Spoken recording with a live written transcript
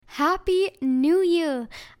Happy New Year!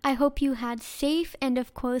 I hope you had safe and,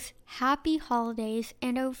 of course, happy holidays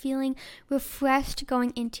and are feeling refreshed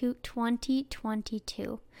going into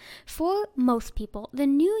 2022. For most people, the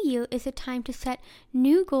new year is a time to set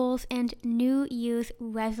new goals and New Year's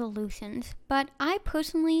resolutions, but I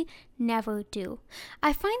personally never do.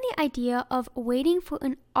 I find the idea of waiting for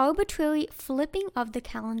an arbitrary flipping of the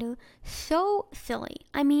calendar so silly.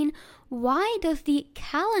 I mean, why does the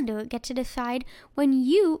calendar get to decide when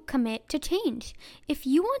you commit to change? If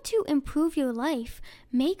you want to improve your life,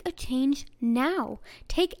 make a change now.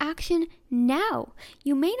 Take action now.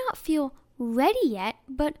 You may not feel ready yet,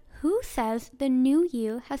 but who says the new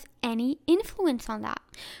year has any influence on that?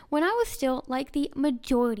 When I was still like the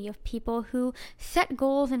majority of people who set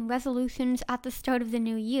goals and resolutions at the start of the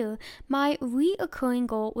new year, my reoccurring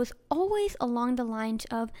goal was always along the lines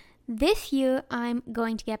of, this year I'm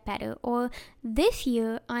going to get better, or this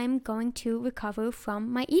year I'm going to recover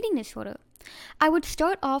from my eating disorder. I would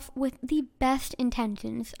start off with the best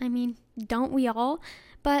intentions. I mean, don't we all?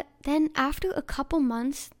 But then after a couple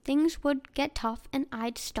months, things would get tough and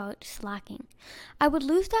I'd start slacking. I would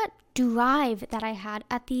lose that drive that I had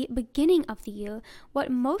at the beginning of the year,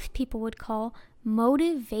 what most people would call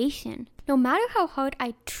motivation. No matter how hard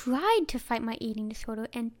I tried to fight my eating disorder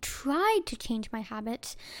and tried to change my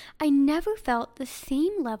habits, I never felt the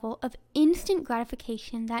same level of instant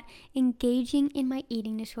gratification that engaging in my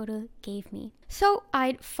eating disorder gave me. So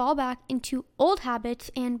I'd fall back into old habits,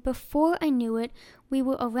 and before I knew it, we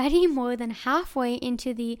were already more than halfway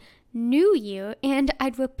into the new year, and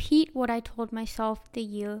I'd repeat what I told myself the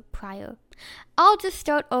year prior. I'll just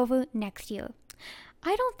start over next year.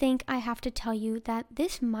 I don't think I have to tell you that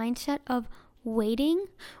this mindset of waiting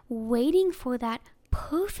for that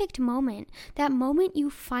perfect moment, that moment you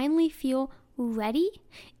finally feel ready,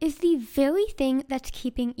 is the very thing that's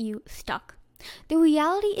keeping you stuck. The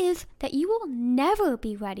reality is that you will never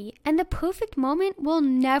be ready, and the perfect moment will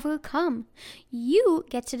never come. You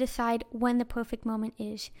get to decide when the perfect moment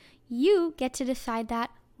is. You get to decide that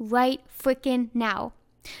right frickin' now.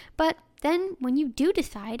 But then when you do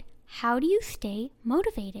decide, how do you stay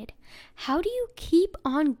motivated? How do you keep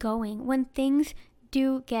on going when things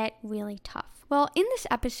do get really tough? Well, in this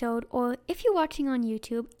episode, or if you're watching on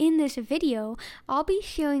YouTube, in this video, I'll be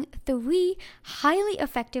sharing 3 highly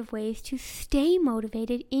effective ways to stay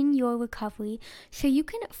motivated in your recovery so you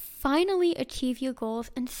can finally achieve your goals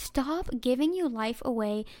and stop giving your life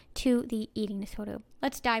away to the eating disorder.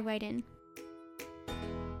 Let's dive right in.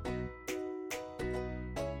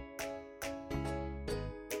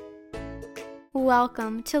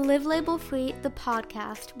 Welcome to Live Label Free, the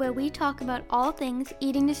podcast, where we talk about all things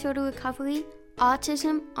eating disorder recovery,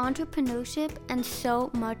 autism, entrepreneurship, and so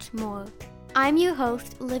much more. I'm your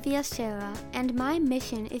host, Livia Serra, and my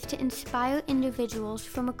mission is to inspire individuals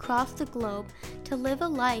from across the globe to live a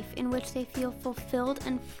life in which they feel fulfilled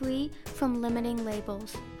and free from limiting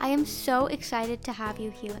labels. I am so excited to have you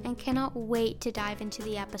here and cannot wait to dive into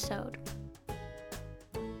the episode.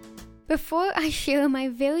 Before I share my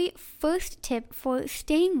very first tip for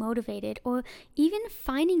staying motivated or even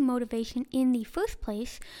finding motivation in the first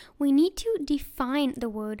place, we need to define the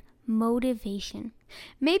word motivation.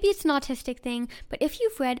 Maybe it's an autistic thing, but if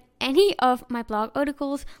you've read any of my blog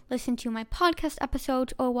articles, listened to my podcast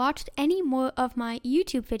episodes, or watched any more of my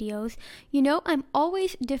YouTube videos, you know I'm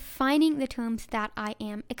always defining the terms that I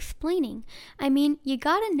am explaining. I mean, you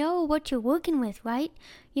gotta know what you're working with, right?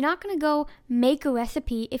 You're not gonna go make a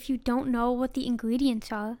recipe if you don't know what the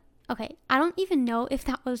ingredients are. Okay, I don't even know if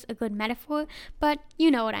that was a good metaphor, but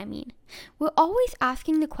you know what I mean. We're always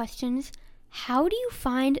asking the questions, how do you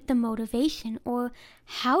find the motivation, or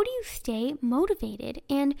how do you stay motivated?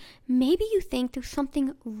 And maybe you think there's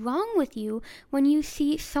something wrong with you when you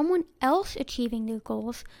see someone else achieving their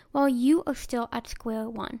goals while you are still at square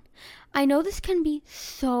one. I know this can be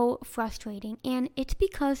so frustrating, and it's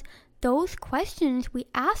because those questions we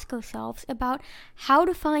ask ourselves about how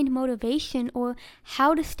to find motivation or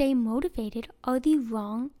how to stay motivated are the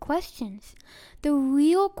wrong questions. The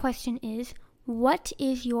real question is, what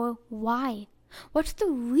is your why? What's the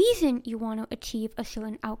reason you want to achieve a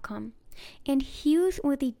certain outcome? And here's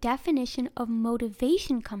where the definition of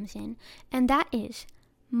motivation comes in, and that is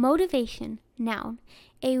motivation, noun,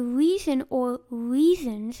 a reason or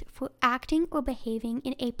reasons for acting or behaving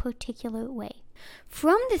in a particular way.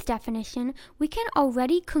 From this definition, we can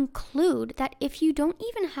already conclude that if you don't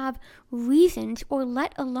even have reasons, or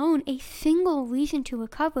let alone a single reason to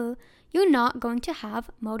recover, you're not going to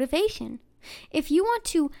have motivation. If you want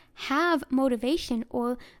to have motivation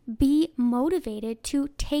or be motivated to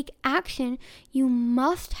take action, you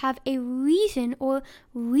must have a reason or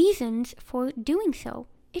reasons for doing so.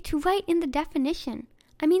 It's right in the definition.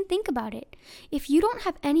 I mean, think about it. If you don't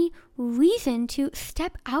have any reason to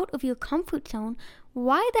step out of your comfort zone,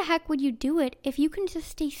 why the heck would you do it if you can just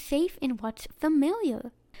stay safe in what's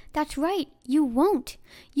familiar? That's right, you won't.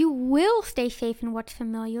 You will stay safe in what's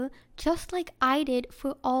familiar, just like I did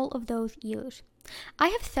for all of those years. I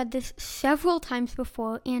have said this several times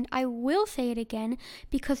before, and I will say it again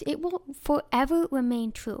because it will forever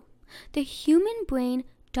remain true. The human brain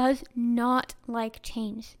does not like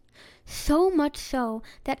change. So much so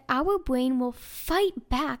that our brain will fight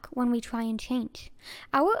back when we try and change.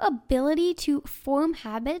 Our ability to form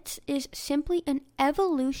habits is simply an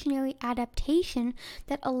evolutionary adaptation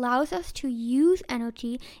that allows us to use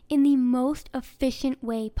energy in the most efficient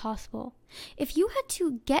way possible. If you had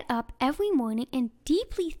to get up every morning and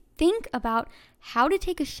deeply think about how to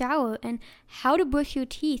take a shower and how to brush your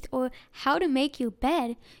teeth or how to make your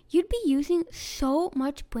bed, you'd be using so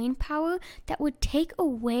much brain power that would take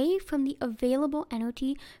away from the available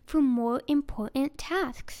energy for more important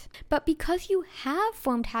tasks. But because you have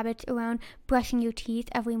formed habits around brushing your teeth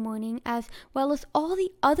every morning, as well as all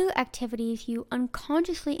the other activities you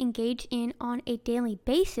unconsciously engage in on a daily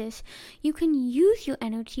basis, you can use your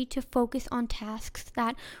energy to focus on tasks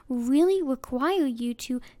that really require you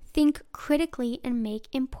to think critically and make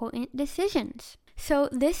important decisions. So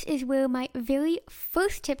this is where my very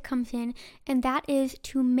first tip comes in, and that is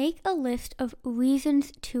to make a list of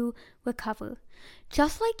reasons to recover.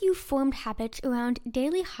 Just like you formed habits around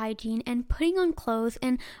daily hygiene and putting on clothes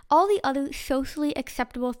and all the other socially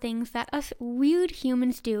acceptable things that us weird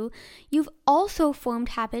humans do, you've also formed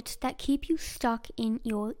habits that keep you stuck in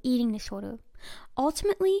your eating disorder.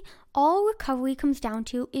 Ultimately, all recovery comes down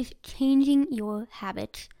to is changing your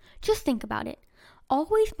habits. Just think about it.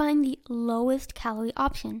 Always buying the lowest calorie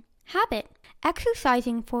option. Habit.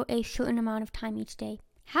 Exercising for a certain amount of time each day.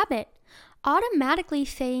 Habit. Automatically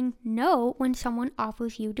saying no when someone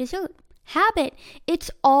offers you dessert. Habit.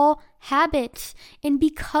 It's all habits. And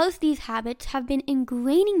because these habits have been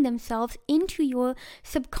ingraining themselves into your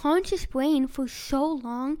subconscious brain for so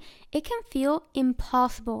long, it can feel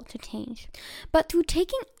impossible to change. But through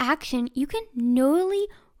taking action, you can neurally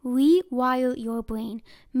rewire your brain,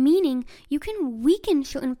 meaning you can weaken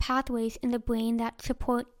certain pathways in the brain that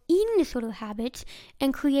support eating disorder habits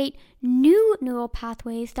and create new neural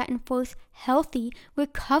pathways that enforce healthy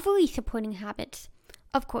recovery supporting habits.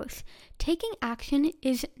 Of course, taking action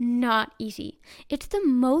is not easy. It's the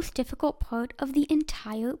most difficult part of the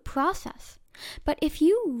entire process. But if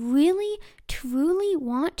you really, truly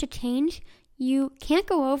want to change, you can't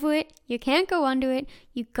go over it, you can't go under it,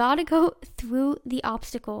 you gotta go through the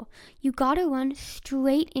obstacle. You gotta run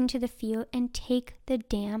straight into the fear and take the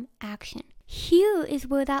damn action. Here is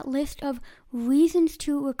where that list of reasons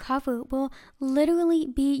to recover will literally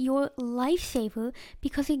be your lifesaver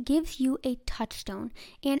because it gives you a touchstone.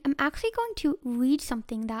 And I'm actually going to read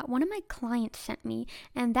something that one of my clients sent me,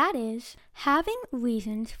 and that is, having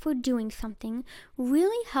reasons for doing something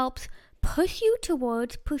really helps push you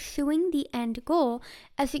towards pursuing the end goal,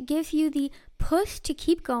 as it gives you the push to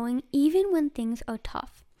keep going even when things are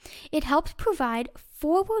tough. It helps provide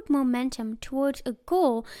forward momentum towards a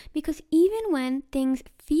goal because even when things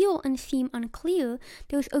feel and seem unclear,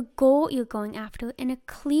 there's a goal you're going after and a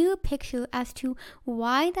clear picture as to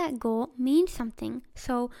why that goal means something.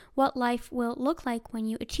 So what life will look like when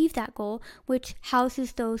you achieve that goal, which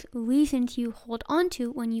houses those reasons you hold on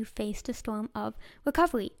to when you face the storm of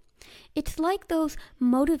recovery. It's like those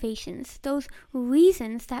motivations, those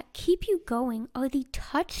reasons that keep you going are the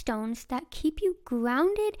touchstones that keep you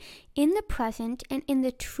grounded in the present and in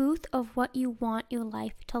the truth of what you want your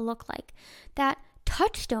life to look like. That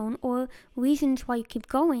touchstone, or reasons why you keep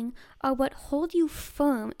going, are what hold you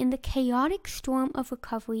firm in the chaotic storm of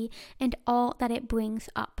recovery and all that it brings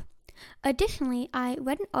up. Additionally, I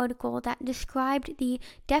read an article that described the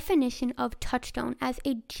definition of touchstone as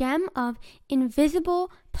a gem of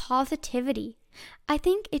invisible positivity. I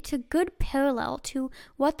think it's a good parallel to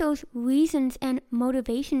what those reasons and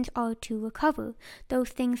motivations are to recover, those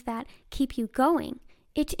things that keep you going.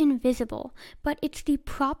 It's invisible, but it's the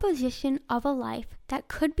proposition of a life that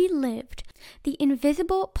could be lived, the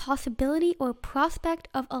invisible possibility or prospect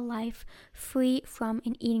of a life free from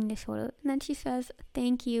an eating disorder. And then she says,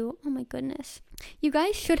 thank you. Oh my goodness. You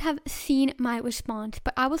guys should have seen my response,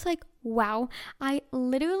 but I was like, wow, I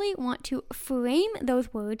literally want to frame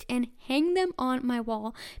those words and hang them on my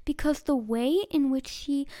wall because the way in which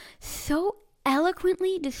she so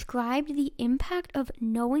eloquently described the impact of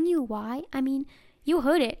knowing your why, I mean, you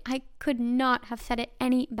heard it. I could not have said it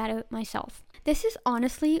any better myself. This is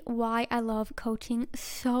honestly why I love coaching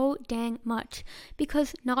so dang much,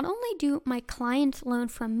 because not only do my clients learn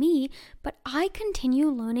from me, but I continue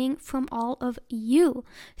learning from all of you.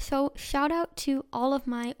 So shout out to all of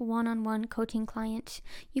my one-on-one coaching clients.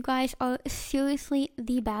 You guys are seriously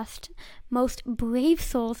the best, most brave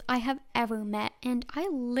souls I have ever met, and I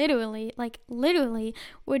literally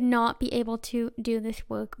would not be able to do this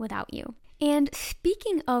work without you. And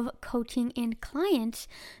speaking of coaching and clients,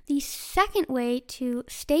 the second way to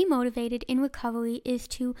stay motivated in recovery is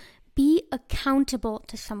to be accountable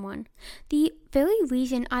to someone. The very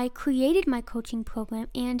reason I created my coaching program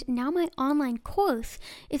and now my online course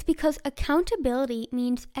is because accountability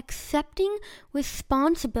means accepting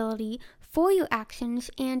responsibility for your actions,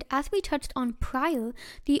 and as we touched on prior,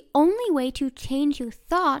 the only way to change your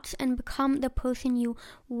thoughts and become the person you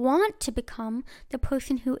want to become, the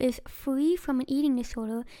person who is free from an eating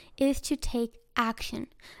disorder, is to take action.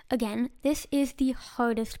 Again, this is the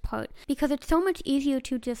hardest part because it's so much easier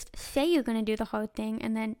to just say you're going to do the hard thing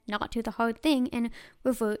and then not do the hard thing and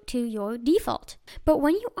revert to your default. But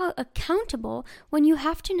when you are accountable, when you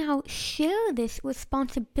have to now share this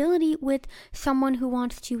responsibility with someone who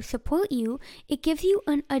wants to support you, it gives you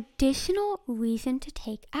an additional reason to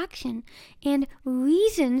take action. And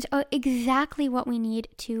reasons are exactly what we need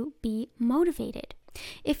to be motivated.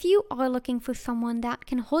 If you are looking for someone that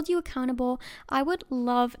can hold you accountable, I would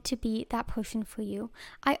love to be that person for you.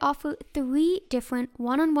 I offer 3 different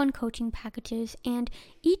one-on-one coaching packages, and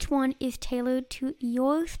each one is tailored to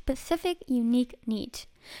your specific, unique needs.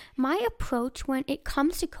 My approach when it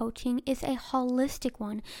comes to coaching is a holistic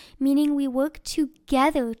one, meaning we work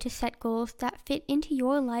together to set goals that fit into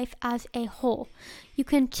your life as a whole. You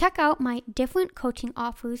can check out my different coaching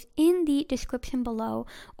offers in the description below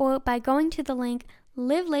or by going to the link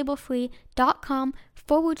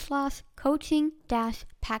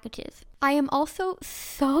livelabelfree.com/coaching-packages. I am also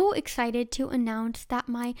so excited to announce that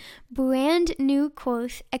my brand new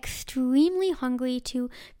course, Extremely Hungry to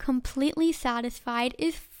Completely Satisfied,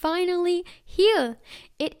 is finally here.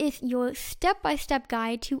 It is your step-by-step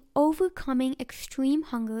guide to overcoming extreme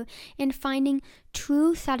hunger and finding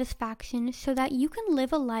true satisfaction so that you can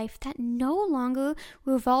live a life that no longer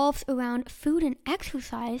revolves around food and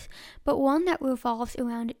exercise, but one that revolves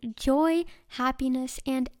around joy, happiness,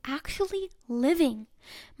 and actually living.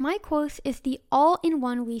 My course is the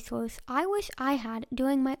all-in-one resource I wish I had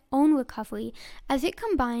during my own recovery, as it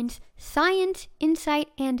combines science, insight,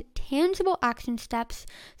 and tangible action steps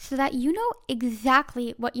so that you know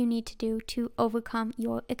exactly what you need to do to overcome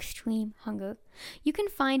your extreme hunger. You can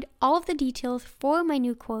find all of the details for my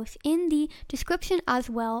new course in the description as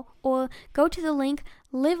well, or go to the link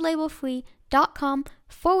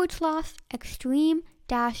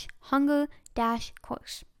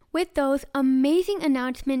livelabelfree.com/extreme-hunger-course. With those amazing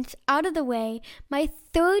announcements out of the way, my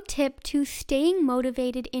third tip to staying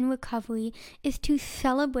motivated in recovery is to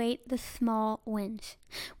celebrate the small wins.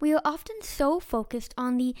 We are often so focused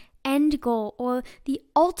on the end goal or the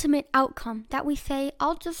ultimate outcome that we say,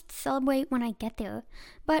 I'll just celebrate when I get there.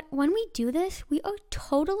 But when we do this, we are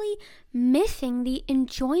totally missing the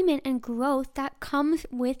enjoyment and growth that comes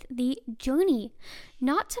with the journey.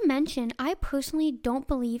 Not to mention, I personally don't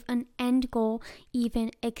believe an end goal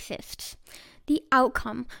even exists. The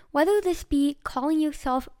outcome, whether this be calling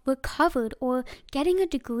yourself recovered or getting a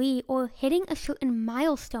degree or hitting a certain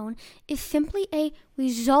milestone, is simply a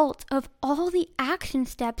result of all the action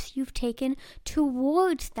steps you've taken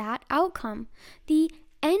towards that outcome. The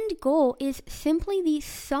end goal is simply the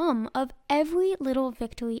sum of every little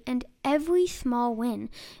victory and every small win,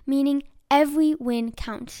 meaning every win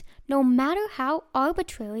counts, no matter how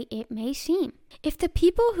arbitrary it may seem. If the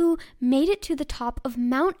people who made it to the top of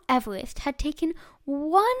Mount Everest had taken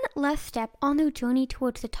one less step on their journey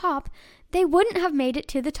towards the top, they wouldn't have made it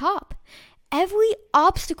to the top. Every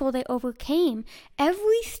obstacle they overcame,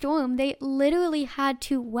 every storm they literally had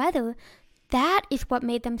to weather, that is what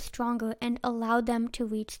made them stronger and allowed them to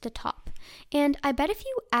reach the top. And I bet if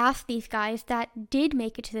you ask these guys that did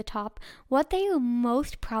make it to the top what they are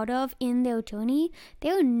most proud of in their journey,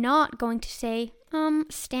 they're not going to say,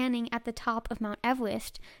 standing at the top of Mount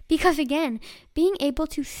Everest. Because again, being able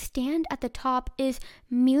to stand at the top is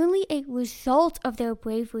merely a result of their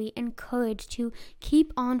bravery and courage to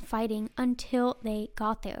keep on fighting until they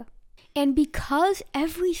got there. And because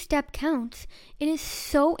every step counts, it is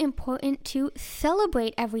so important to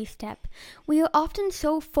celebrate every step. We are often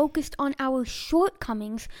so focused on our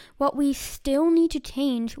shortcomings, what we still need to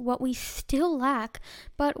change, what we still lack.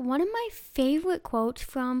 But one of my favorite quotes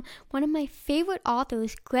from one of my favorite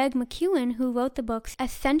authors, Greg McKeown, who wrote the books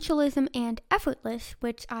Essentialism and Effortless,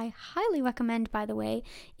 which I highly recommend, by the way,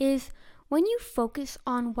 is, When you focus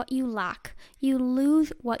on what you lack, you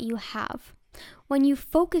lose what you have. When you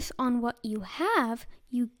focus on what you have,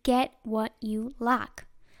 you get what you lack.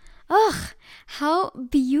 Ugh, how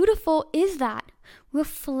beautiful is that?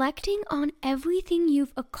 Reflecting on everything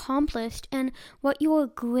you've accomplished and what you're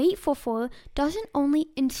grateful for doesn't only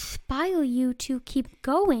inspire you to keep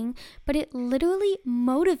going, but it literally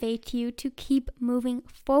motivates you to keep moving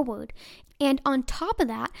forward. And on top of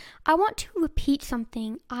that, I want to repeat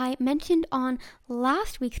something I mentioned on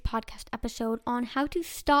last week's podcast episode on how to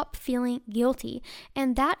stop feeling guilty.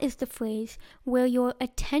 And that is the phrase, where your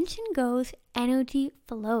attention goes, energy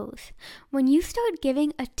flows. When you start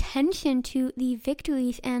giving attention to the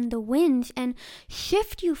victories and the wins and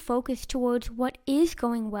shift your focus towards what is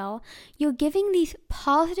going well, you're giving these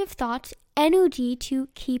positive thoughts energy to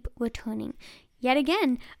keep returning. Yet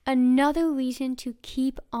again, another reason to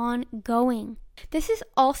keep on going. This is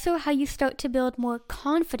also how you start to build more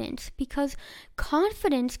confidence, because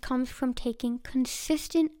confidence comes from taking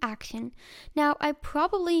consistent action. Now, I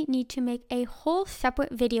probably need to make a whole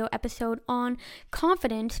separate video episode on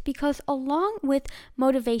confidence, because along with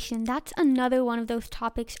motivation, that's another one of those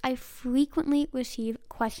topics I frequently receive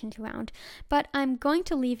questions around. But I'm going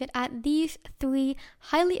to leave it at these 3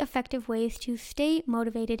 highly effective ways to stay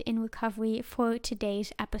motivated in recovery for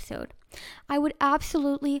today's episode. I would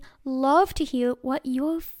absolutely love to hear what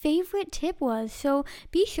your favorite tip was, so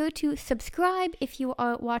be sure to subscribe if you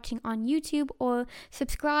are watching on YouTube, or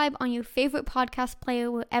subscribe on your favorite podcast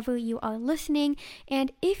player wherever you are listening.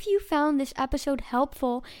 And if you found this episode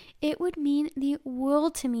helpful, it would mean the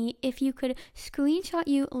world to me if you could screenshot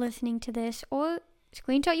you listening to this, or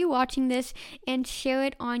screenshot you watching this, and share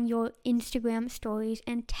it on your Instagram stories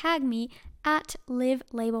and tag me at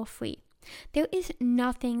livelabelfree. There is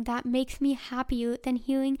nothing that makes me happier than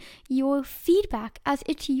hearing your feedback, as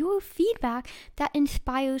it's your feedback that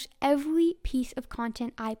inspires every piece of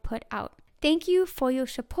content I put out. Thank you for your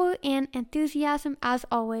support and enthusiasm as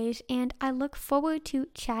always, and I look forward to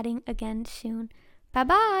chatting again soon.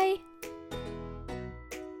 Bye-bye!